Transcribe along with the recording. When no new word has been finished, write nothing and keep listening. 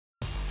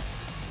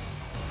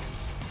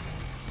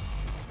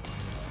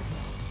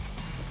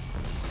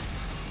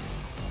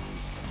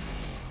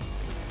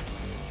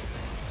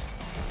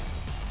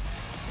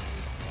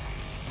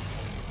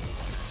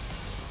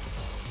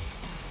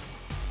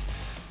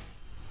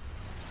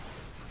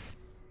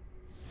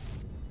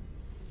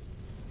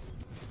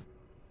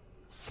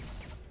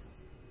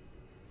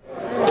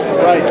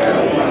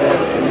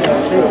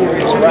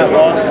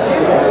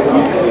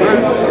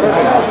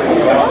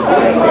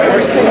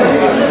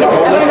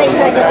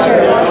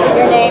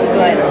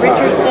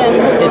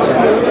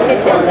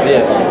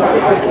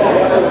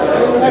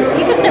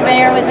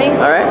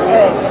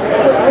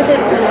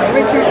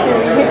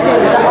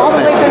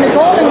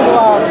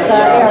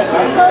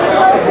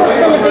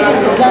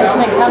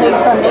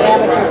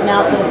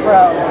now to the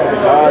pros?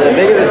 The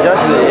biggest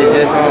adjustment is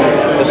just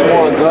the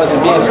smaller gloves and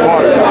being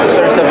smarter.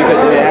 Certain stuff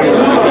because they didn't have it.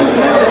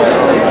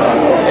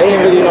 They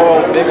didn't really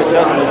know big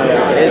adjustment.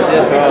 It's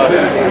just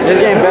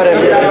getting better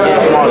and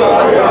getting smarter.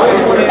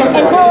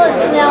 And tell us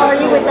now, are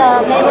you with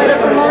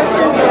Mayweather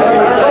Promotions or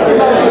what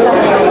promotion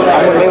company are you with?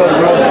 I'm with Mayweather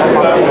Promotions.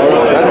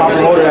 That's my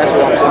promoter. That's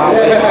what I'm signed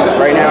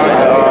with right now.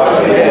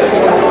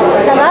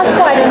 So that's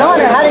quite an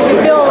honor. How did you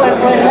feel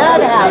when that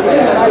happened?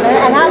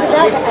 And how did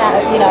that,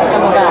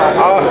 come about?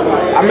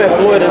 I met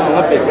Floyd in the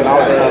Olympics when I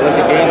was in the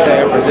Olympic Games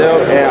in Brazil,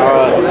 and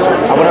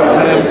I went up to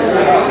him,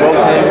 spoke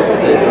to him.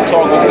 The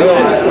talk was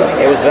good.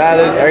 It was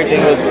valid.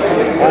 Everything was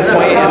on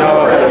point, and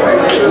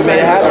we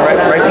made it happen right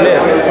from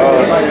there.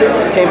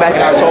 Came back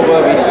in October.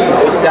 We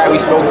sat,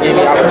 we spoke, gave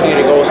me the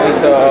opportunity to go speak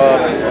to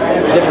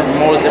different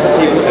promoters, different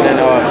people, and then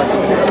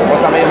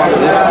once I made my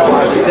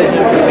decision,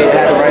 we made it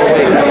happen right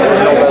away. There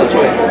was no better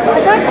choice.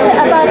 I talked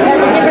about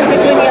the difference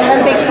between the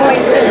Olympic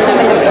point system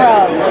and the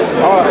pro.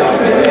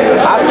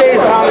 I say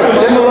it's kind of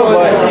similar,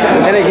 but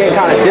then again,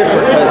 kind of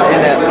different.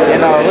 Because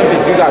in the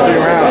Olympics, you got 3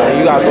 rounds, and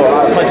you got to throw a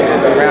lot of punches in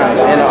 3 rounds.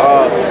 In the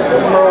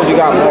pros, you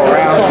got more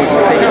rounds, you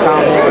can take your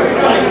time more.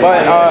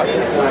 But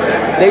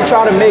they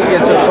try to make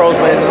it to the pros,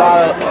 but there's a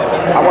lot of,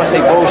 I want to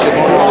say, bullshit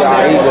going on with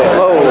our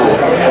ego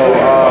system. So,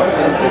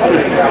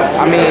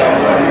 I mean,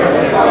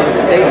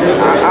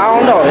 I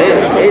don't know.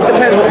 It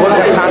depends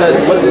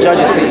what the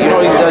judges see. You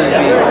know, these judges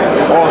be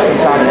off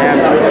sometimes in the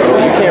amateur. So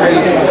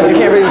you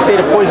can't really say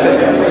the point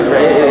system.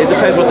 It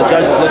depends what the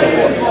judge is looking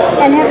for.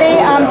 And have they?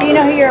 Do you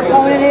know who your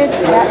opponent is?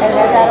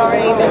 Has that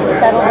already been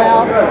settled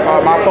now?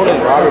 My opponent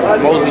is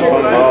Robert Mosley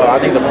from I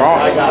think the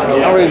Bronx. It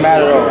don't really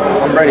matter though.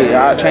 I'm ready.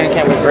 Training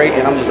camp was great,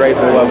 and I'm just ready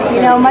for whoever.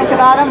 You know much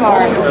about him,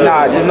 or?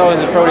 Nah, just know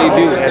it's a pro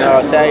debut, and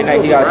Saturday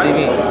night he got to see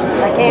me.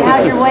 Okay, and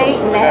how's your weight,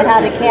 and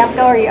how did camp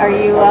go? Are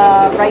you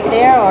right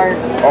there, or?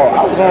 Oh,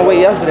 I was on weight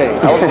yesterday.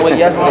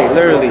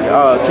 Literally.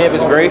 Camp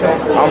is great. I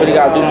don't really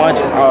got to do much.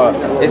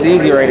 It's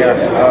easy right now.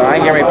 I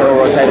ain't getting ready for no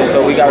world title,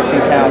 so we got a few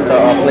pounds to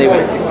play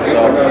with.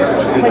 So.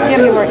 What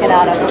gym you working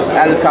out of?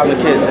 Alice Cobbler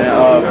Kids in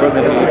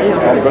Brooklyn,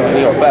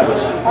 New York,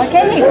 Flatbush.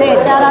 Okay, say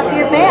a shout out to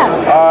your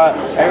fans.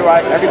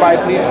 Everybody,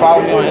 please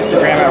follow me on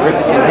Instagram at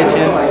RICHARDSON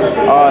HITCHINS.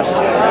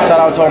 Shout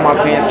out to all my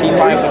fans. Keep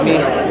fighting for me.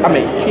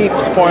 Keep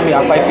supporting me.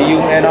 I fight for you,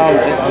 and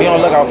just be on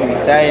the lookout for me.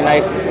 Saturday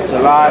night,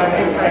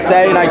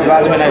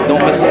 July 29th.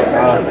 Don't miss it.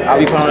 I'll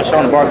be putting on a show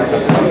in the Barclays.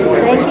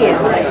 Thank you.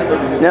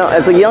 Now,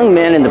 as a young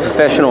man in the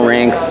professional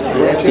ranks,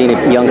 being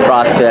a young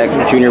prospect,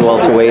 junior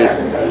welterweight,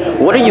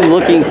 what are you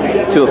looking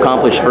to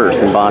accomplish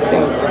first in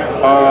boxing?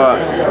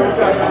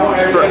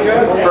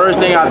 First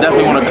thing I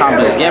definitely want to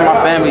accomplish is getting my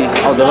family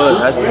out the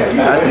hood. That's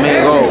the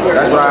main goal.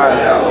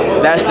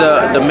 That's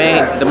the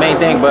main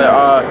thing. But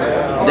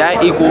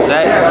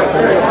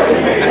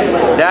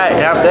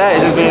after that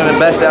is just being the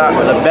best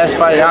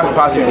fighter I could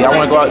possibly be. I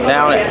want to go out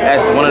down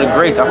as one of the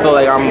greats. I feel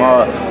like I'm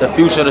the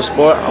future of the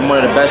sport. I'm one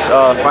of the best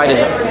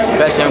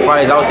young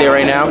fighters out there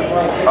right now.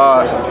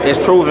 It's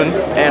proven,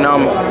 and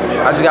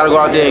I just got to go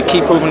out there and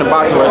keep proving the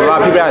boxing. There's a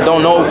lot of people that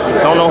don't know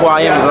who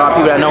I am. There's a lot of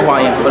people that know who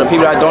I am. For the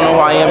people that don't know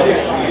who I am,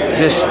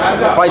 just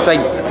fights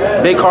like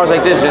big cards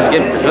like this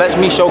lets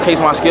me showcase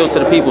my skills to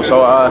the people.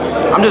 So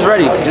I'm just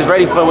ready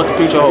for what the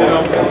future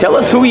holds. Tell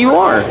us who you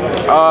are.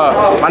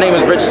 My name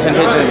is RICHARDSON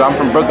Hitchins. I'm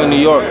from Brooklyn,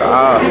 New York.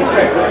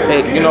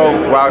 You know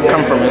where I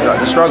come from is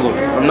the struggle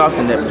from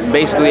nothing. That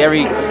basically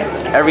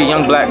every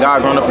young black guy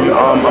growing up in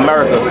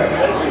America.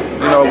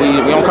 You know, we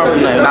don't come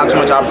from nothing. Not too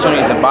much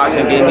opportunities, and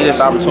boxing gave me this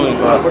opportunity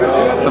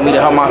for me to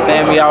help my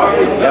family out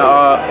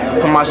and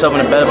put myself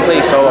in a better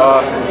place. So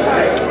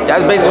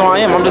that's basically who I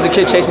am. I'm just a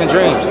kid chasing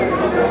dreams.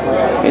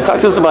 Hey,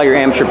 talk to us about your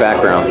amateur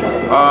background.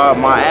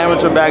 My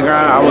amateur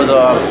background, I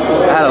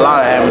had a lot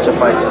of amateur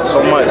fights,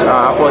 so much.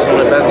 I fought some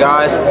of the best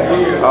guys.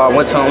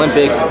 Went to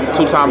Olympics,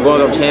 2-time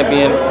going up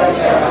champion,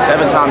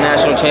 7-time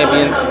national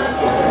champion.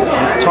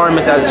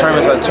 Tournaments after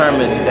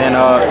tournaments, and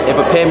it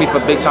prepared me for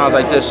big times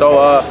like this. So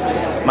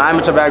my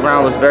amateur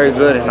background was very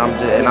good, and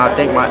I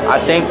thank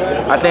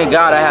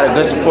God I had a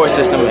good support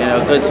system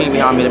and a good team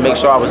behind me to make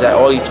sure I was at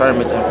all these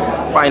tournaments and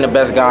fighting the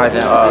best guys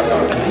and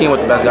competing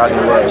with the best guys in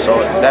the world. So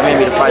that made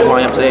me the fighter who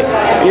I am today.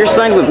 You're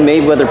signed with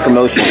Mayweather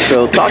Promotions,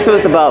 so talk to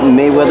us about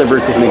Mayweather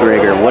versus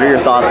McGregor. What are your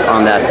thoughts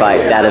on that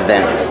fight, that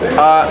event?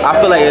 I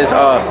feel like it's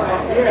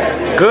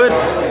good.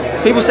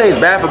 People say it's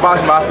bad for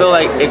boxing, but I feel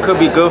like it could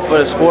be good for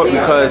the sport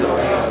because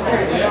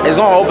it's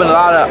gonna open a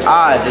lot of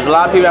eyes. There's a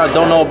lot of people that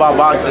don't know about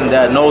boxing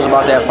that knows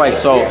about that fight.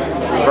 So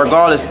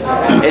regardless,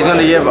 it's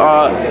gonna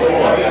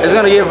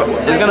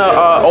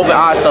open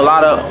eyes to a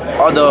lot of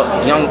other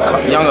young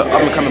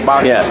up and coming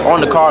boxers on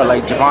the card,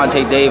 like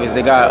Javante Davis.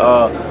 They got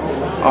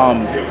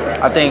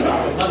I think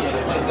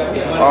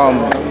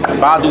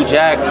Badu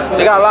Jack.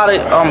 They got a lot of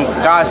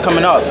guys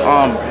coming up.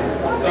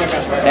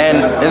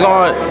 And it's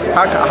gonna,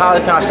 how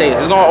can I say this?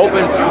 It's gonna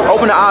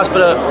open the eyes for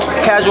the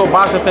casual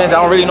boxing fans that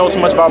don't really know too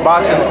much about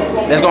boxing.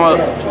 They're gonna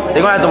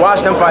have to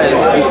watch them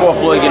fighters before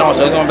Floyd get on.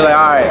 So it's gonna be like,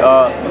 all right,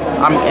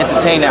 I'm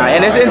entertained now,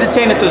 and it's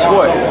entertaining to the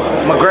sport.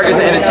 McGregor's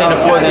an entertainer,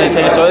 Ford's an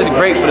entertainer, so it's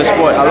great for the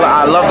sport.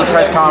 I love the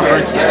press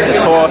conference, the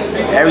tour,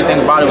 everything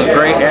about it was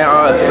great, and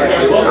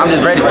I'm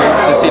just ready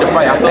to see the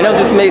fight. I know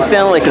this may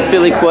sound like a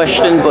silly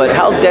question, but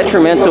how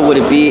detrimental would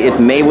it be if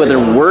Mayweather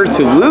were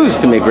to lose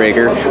to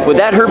McGregor? Would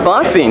that hurt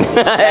boxing?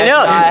 I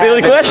know,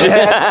 silly question.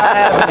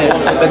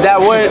 But that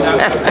would,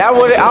 I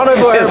don't know if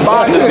it would hurt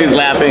boxing. He's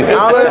laughing.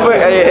 I don't know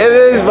if it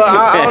is, but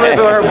I don't know if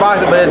it would hurt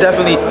boxing, but it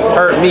definitely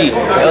hurt me.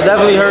 It'll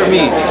definitely hurt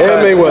me.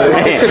 And Mayweather.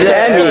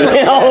 And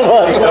me. All of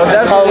us.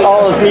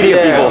 All us media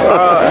people.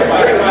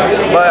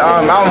 But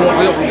I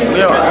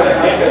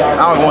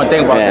don't want to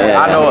think about that.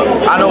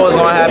 I know what's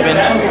going to happen.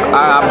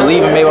 I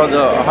believe in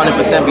Mayweather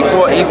 100%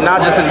 before, even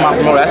not just because my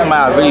promoter. That's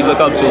somebody I really look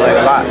up to like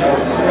a lot.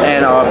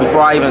 And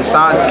before I even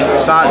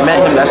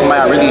met him, that's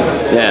somebody I really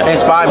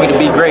inspired me to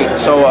be great.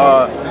 So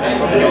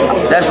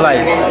that's like,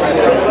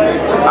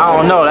 I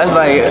don't know. That's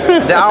like,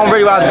 I don't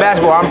really watch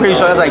basketball. I'm pretty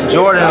sure that's like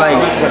Jordan like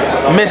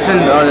missing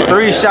a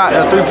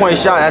 3-point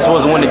shot. That's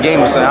supposed to win the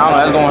game or something. I don't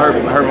know. That's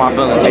gonna hurt my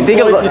feelings. Do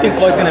you think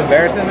Floyd's gonna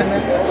embarrass him in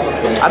there?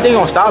 I think he's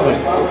gonna stop him.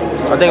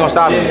 I think he's gonna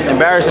stop him.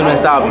 Embarrass him and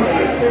stop him.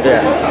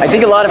 Yeah. I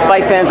think a lot of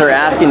fight fans are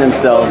asking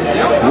themselves,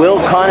 will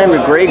Conor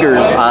McGregor's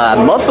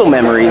muscle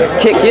memory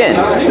kick in?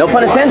 No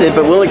pun intended,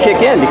 but will it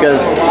kick in? Because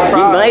he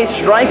might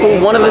strike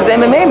with one of his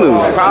MMA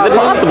moves. Probably. Is it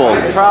possible?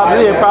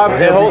 Probably.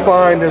 He'll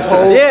find this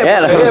whole...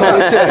 Yeah,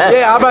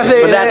 I'm about to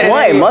say... But that's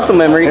why muscle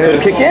memory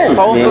could kick in.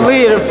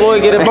 Hopefully, and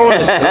Floyd get a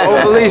bonus.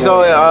 Hopefully,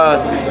 so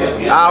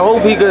I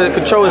hope he could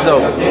control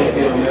himself.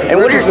 And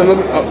Richardson,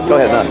 go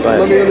ahead,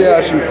 let me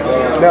ask you.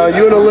 Now,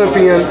 you're an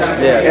Olympian,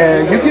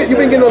 and you've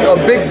been getting a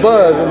big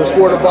buzz in the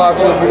sport of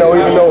boxing, you know,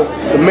 even though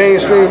the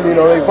mainstream, you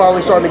know, they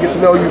finally starting to get to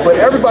know you, but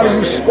everybody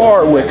you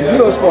spar with, because you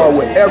don't spar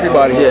with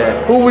everybody,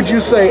 who would you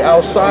say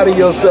outside of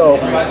yourself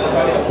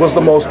was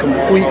the most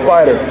complete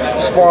fighter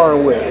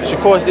sparring with?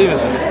 Shakur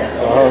Stevenson.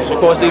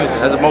 Shakur Stevenson.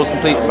 That's the most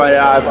complete fighter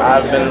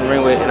I've been in the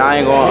ring with, and I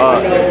ain't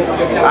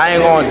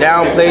gonna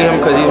downplay him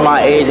because he's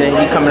my age and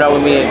he coming up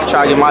with me and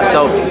try to get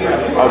myself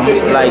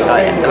like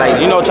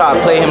you know, try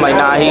to play him like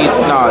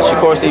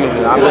Shakur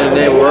Stevenson. I've been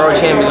there with world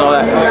champions and all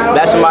that.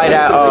 That's somebody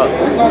that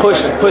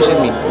pushes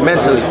me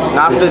mentally,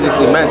 not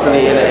physically,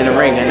 mentally in the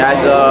ring, and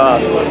that's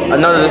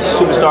another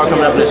superstar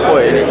coming up in the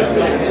sport. And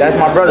that's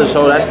my brother,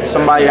 so that's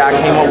somebody that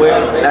I came up with.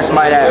 That's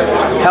somebody that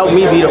helped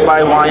me be the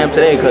fighter who I am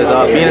today, because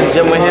being in the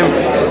gym with him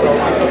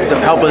to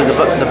help us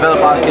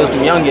develop our skills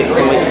from young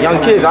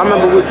kids. I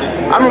remember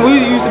we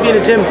used to be in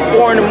the gym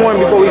 4 in the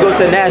morning before we go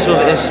to the nationals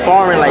and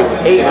sparring like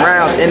 8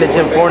 rounds in the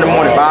gym 4 in the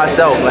morning by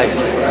ourselves. Like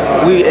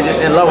we are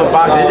just in love with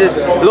boxing. It's just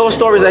little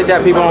stories like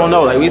that people don't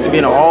know. Like we used to be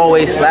in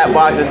always slap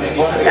boxing.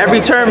 Every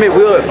tournament,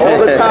 all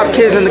the top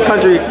kids in the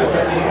country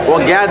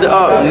will gather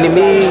up.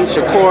 Me,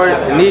 Shakur,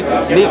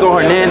 Nico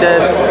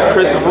Hernandez,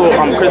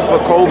 Christopher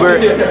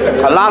Colbert,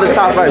 a lot of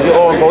top fighters. We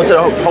all go to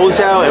the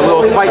hotel and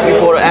we'll fight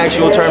before the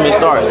actual tournament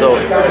starts. So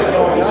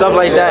stuff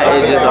like that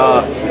is just,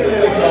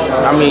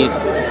 I mean,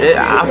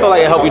 I feel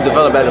like it helps you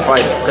develop as a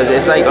fighter, because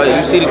it's like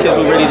you see the kids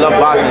who really love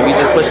boxing, we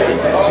just push it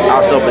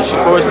ourselves. But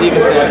Shakur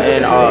Stevenson,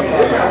 and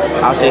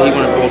I'll say he's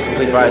one of the most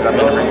complete fighters I've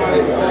been in the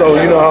ring. So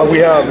you know how we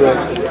have the